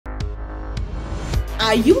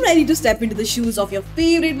Are you ready to step into the shoes of your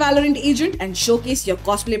favorite Valorant agent and showcase your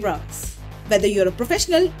cosplay prowess? Whether you're a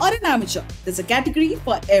professional or an amateur, there's a category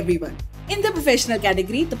for everyone. In the professional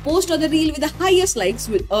category, the post or the reel with the highest likes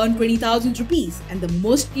will earn 20,000 rupees and the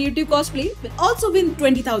most creative cosplay will also win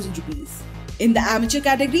 20,000 rupees. In the amateur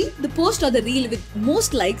category, the post or the reel with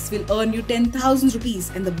most likes will earn you 10,000 rupees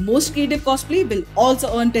and the most creative cosplay will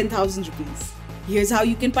also earn 10,000 rupees. Here's how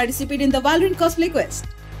you can participate in the Valorant Cosplay Quest.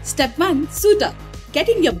 Step 1. Suit up. Get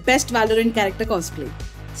in your best Valorant character cosplay.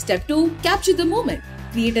 Step 2. Capture the moment.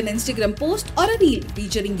 Create an Instagram post or a reel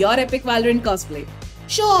featuring your epic Valorant cosplay.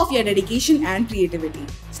 Show off your dedication and creativity.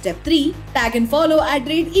 Step 3. Tag and follow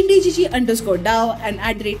 @IndiGG_DAO and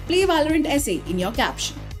 @PlayValorantSA in your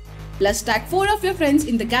caption. Plus tag 4 of your friends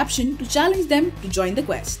in the caption to challenge them to join the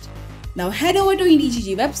quest. Now head over to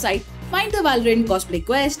IndiGG website, find the Valorant Cosplay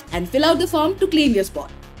Quest and fill out the form to claim your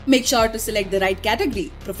spot. Make sure to select the right category,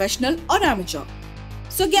 professional or amateur.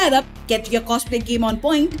 So gear up, get your cosplay game on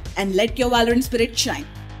point and let your Valorant spirit shine.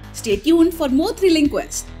 Stay tuned for more thrilling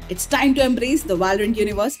quests. It's time to embrace the Valorant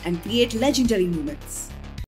universe and create legendary moments.